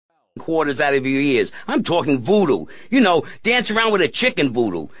quarters out of your ears. I'm talking voodoo. You know, dance around with a chicken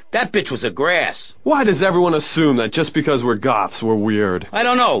voodoo. That bitch was a grass. Why does everyone assume that just because we're goths, we're weird? I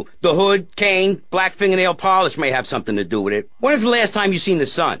don't know. The hood, cane, black fingernail polish may have something to do with it. When is the last time you seen the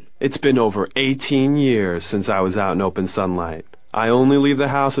sun? It's been over 18 years since I was out in open sunlight. I only leave the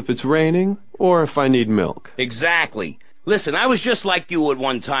house if it's raining or if I need milk. Exactly. Listen, I was just like you at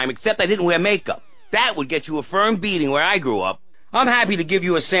one time, except I didn't wear makeup. That would get you a firm beating where I grew up. I'm happy to give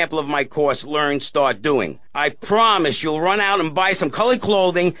you a sample of my course, Learn, Start Doing. I promise you'll run out and buy some colored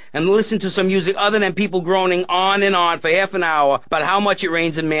clothing and listen to some music other than people groaning on and on for half an hour about how much it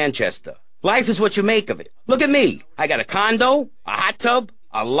rains in Manchester. Life is what you make of it. Look at me. I got a condo, a hot tub,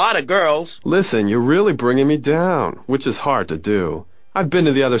 a lot of girls. Listen, you're really bringing me down, which is hard to do. I've been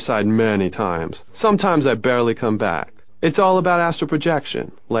to the other side many times. Sometimes I barely come back. It's all about astral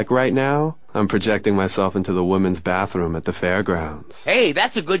projection. Like right now, I'm projecting myself into the women's bathroom at the fairgrounds. Hey,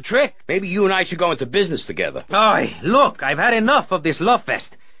 that's a good trick. Maybe you and I should go into business together. Oi, look, I've had enough of this love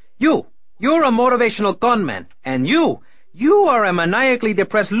fest. You're a motivational conman. And you are a maniacally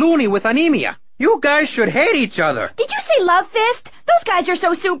depressed loony with anemia. You guys should hate each other. Did you say love fist? Those guys are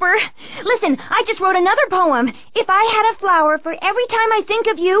so super. Listen, I just wrote another poem. If I had a flower for every time I think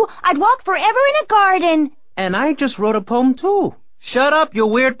of you, I'd walk forever in a garden. And I just wrote a poem too. Shut up, you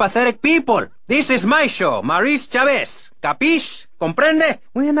weird, pathetic people. This is my show, Maurice Chavez. Capiche? Comprende?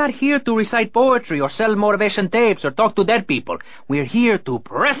 We're not here to recite poetry or sell motivation tapes or talk to dead people. We're here to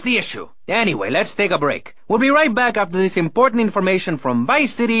press the issue. Anyway, let's take a break. We'll be right back after this important information from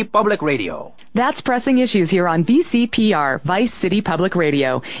Vice City Public Radio. That's Pressing Issues here on VCPR, Vice City Public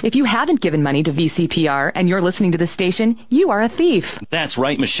Radio. If you haven't given money to VCPR and you're listening to the station, you are a thief. That's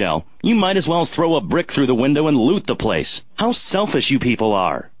right, Michelle. You might as well throw a brick through the window and loot the place. How selfish you people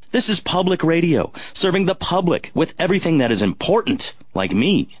are. This is public radio, serving the public with everything that is important, like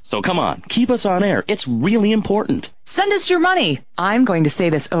me. So come on, keep us on air. It's really important. Send us your money. I'm going to say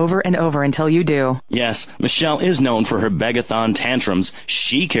this over and over until you do. Yes, Michelle is known for her begathon tantrums.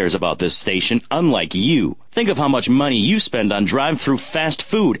 She cares about this station, unlike you. Think of how much money you spend on drive-through fast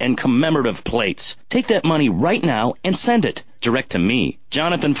food and commemorative plates. Take that money right now and send it direct to me,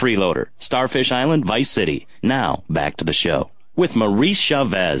 Jonathan Freeloader, Starfish Island, Vice City. Now, back to the show. With Maurice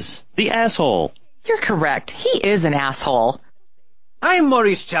Chavez, the asshole. You're correct. He is an asshole. I'm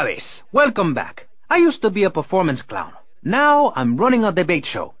Maurice Chavez. Welcome back. I used to be a performance clown. Now I'm running a debate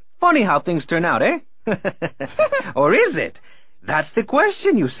show. Funny how things turn out, eh? Or is it? That's the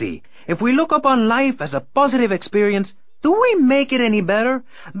question, you see. If we look upon life as a positive experience, do we make it any better?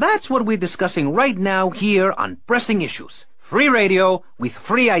 That's what we're discussing right now here on Pressing Issues. Free radio with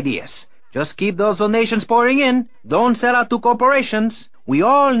free ideas. Just keep those donations pouring in. Don't sell out to corporations. We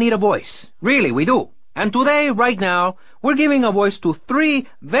all need a voice. Really, we do. And today, right now, we're giving a voice to 3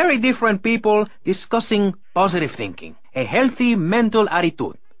 very different people discussing positive thinking, a healthy mental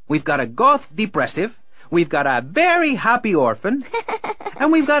attitude. We've got a goth depressive, we've got a very happy orphan,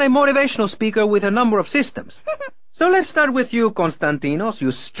 and we've got a motivational speaker with a number of systems. So let's start with you, Constantinos,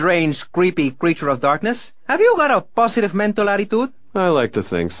 you strange, creepy creature of darkness. Have you got a positive mental attitude? I like to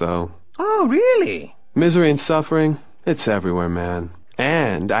think so. Oh, really? Misery and suffering, it's everywhere, man.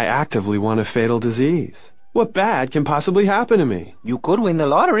 And I actively want a fatal disease. What bad can possibly happen to me? You could win the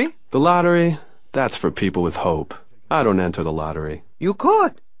lottery. The lottery, that's for people with hope. I don't enter the lottery. You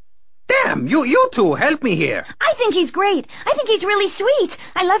could. Damn, you two, help me here. I think he's great. I think he's really sweet.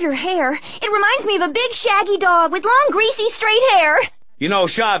 I love your hair. It reminds me of a big shaggy dog with long, greasy, straight hair. You know,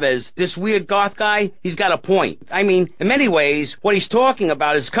 Chavez, this weird goth guy, he's got a point. I mean, in many ways, what he's talking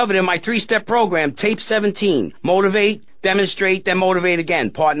about is covered in my 3-step program, Tape 17. Motivate, demonstrate, then motivate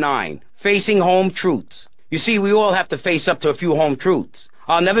again, Part 9. Facing home truths. You see, we all have to face up to a few home truths.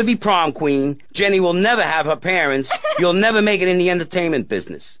 I'll never be prom queen. Jenny will never have her parents. You'll never make it in the entertainment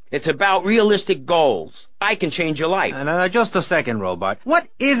business. It's about realistic goals. I can change your life. Just a second, Robot. What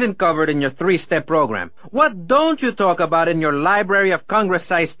isn't covered in your 3-step program? What don't you talk about in your Library of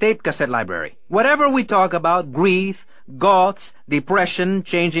Congress-sized tape cassette library? Whatever we talk about, grief, goths, depression,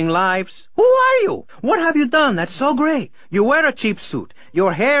 changing lives. Who are you? What have you done that's so great? You wear a cheap suit.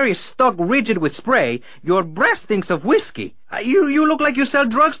 Your hair is stuck rigid with spray. Your breath stinks of whiskey. You look like you sell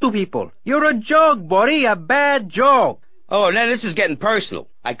drugs to people. You're a joke, buddy, a bad joke. Oh, now this is getting personal.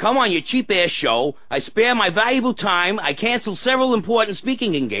 I come on your cheap-ass show, I spare my valuable time, I cancel several important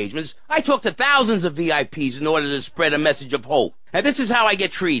speaking engagements, I talk to thousands of VIPs in order to spread a message of hope. And this is how I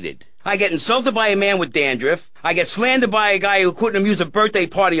get treated. I get insulted by a man with dandruff, I get slandered by a guy who couldn't amuse a birthday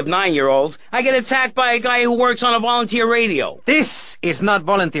party of 9-year-olds, I get attacked by a guy who works on a volunteer radio. This is not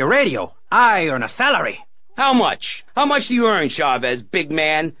volunteer radio. I earn a salary. How much? How much do you earn, Chavez, big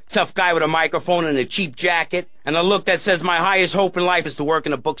man, tough guy with a microphone and a cheap jacket, and a look that says my highest hope in life is to work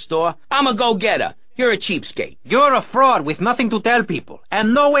in a bookstore? I'm a go-getter. You're a cheapskate. You're a fraud with nothing to tell people,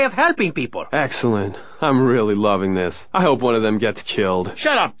 and no way of helping people. Excellent. I'm really loving this. I hope one of them gets killed.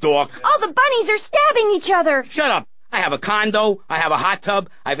 Shut up, dork. All the bunnies are stabbing each other. Shut up. I have a condo, I have a hot tub,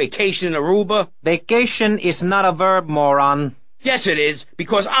 I vacation in Aruba. Vacation is not a verb, moron. Yes, it is,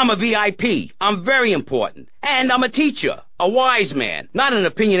 because I'm a VIP. I'm very important. And I'm a teacher, a wise man, not an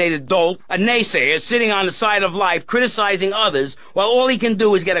opinionated dolt, a naysayer sitting on the side of life criticizing others while all he can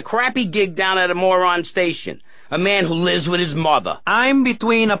do is get a crappy gig down at a moron station. A man who lives with his mother. I'm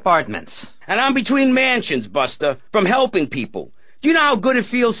between apartments. And I'm between mansions, Buster, from helping people. Do you know how good it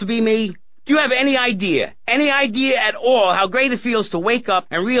feels to be me? Do you have any idea at all how great it feels to wake up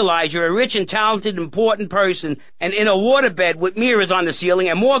and realize you're a rich and talented, important person and in a waterbed with mirrors on the ceiling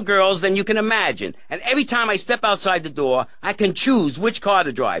and more girls than you can imagine? And every time I step outside the door, I can choose which car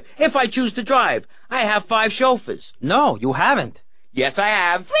to drive. If I choose to drive, I have 5 chauffeurs. No, you haven't. Yes, I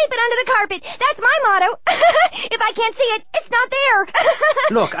have. Sweep it under the carpet. That's my motto. If I can't see it, it's not there.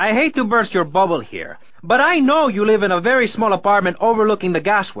 Look, I hate to burst your bubble here, but I know you live in a very small apartment overlooking the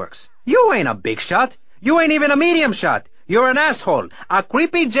gasworks. You ain't a big shot. You ain't even a medium shot. You're an asshole, a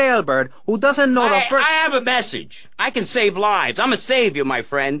creepy jailbird who doesn't know the first... I have a message. I can save lives. I'm a savior, my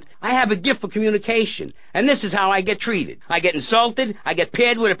friend. I have a gift for communication, and this is how I get treated. I get insulted, I get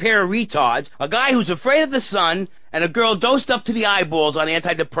paired with a pair of retards, a guy who's afraid of the sun, and a girl dosed up to the eyeballs on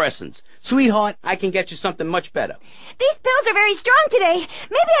antidepressants. Sweetheart, I can get you something much better. These pills are very strong today.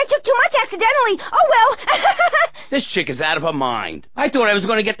 Maybe I took too much accidentally. Oh, well. This chick is out of her mind. I thought I was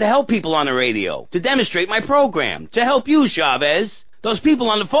going to get to help people on the radio, to demonstrate my program, to help you, Chavez. Those people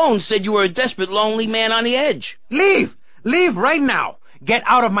on the phone said you were a desperate, lonely man on the edge. Leave! Leave right now. Get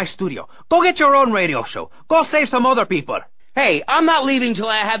out of my studio. Go get your own radio show. Go save some other people. Hey, I'm not leaving till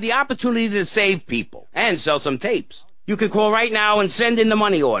I have the opportunity to save people and sell some tapes. You can call right now and send in the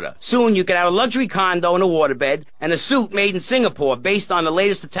money order. Soon you can have a luxury condo and a waterbed and a suit made in Singapore based on the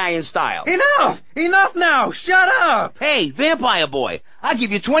latest Italian style. Enough! Enough now! Shut up! Hey, vampire boy, I'll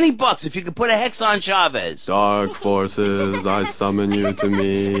give you $20 if you can put a hex on Chavez. Dark forces, I summon you to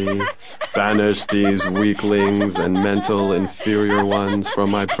me. Banish these weaklings and mental inferior ones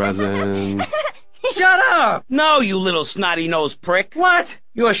from my presence. Shut up! No, you little snotty-nosed prick. What?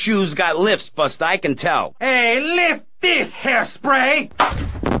 Your shoes got lifts, Buster, I can tell. Hey, lift this hairspray!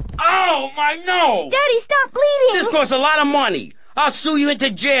 Oh, my nose! Daddy, stop bleeding. This costs a lot of money. I'll sue you into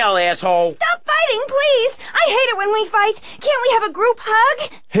jail, asshole. Stop fighting, please. I hate it when we fight. Can't we have a group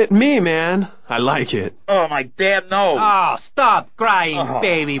hug? Hit me, man. I like it. Oh, my damn nose. Oh, stop crying,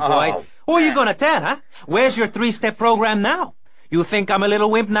 baby boy. Who are you gonna tell, huh? Where's your 3-step program now? You think I'm a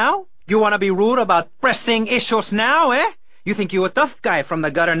little wimp now? You wanna be rude about pressing issues now, eh? You think you're a tough guy from the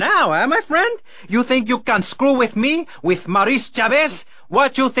gutter now, eh, my friend? You think you can screw with me, with Maurice Chavez?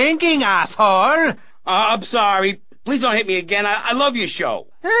 What you thinking, asshole? I'm sorry. Please don't hit me again. I love your show.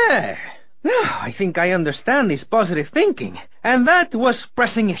 I think I understand this positive thinking. And that was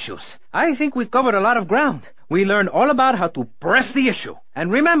pressing issues. I think we covered a lot of ground. We learned all about how to press the issue.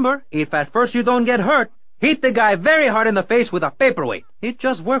 And remember, if at first you don't get hurt, hit the guy very hard in the face with a paperweight. It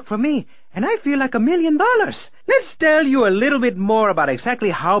just worked for me, and I feel like $1 million. Let's tell you a little bit more about exactly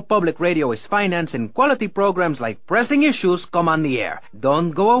how public radio is financed and quality programs like Pressing Issues come on the air.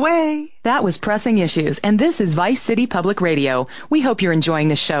 Don't go away. That was Pressing Issues, and this is Vice City Public Radio. We hope you're enjoying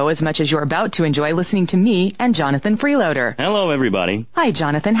the show as much as you're about to enjoy listening to me and Jonathan Freeloader. Hello, everybody. Hi,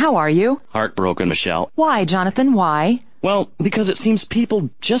 Jonathan. How are you? Heartbroken, Michelle. Why, Jonathan? Why? Well, because it seems people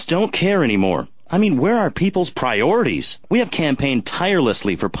just don't care anymore. I mean, where are people's priorities? We have campaigned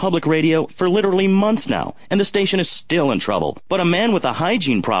tirelessly for public radio for literally months now, and the station is still in trouble. But a man with a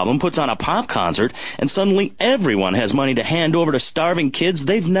hygiene problem puts on a pop concert, and suddenly everyone has money to hand over to starving kids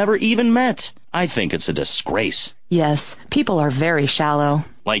they've never even met. I think it's a disgrace. Yes, people are very shallow.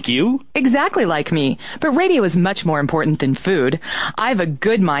 Like you? Exactly like me. But radio is much more important than food. I have a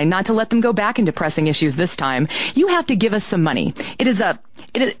good mind not to let them go back into Pressing Issues this time. You have to give us some money. It's a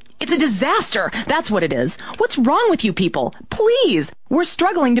disaster. That's what it is. What's wrong with you people? Please. We're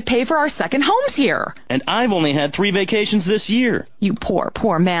struggling to pay for our second homes here. And I've only had 3 vacations this year. You poor,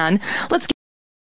 poor man. Let's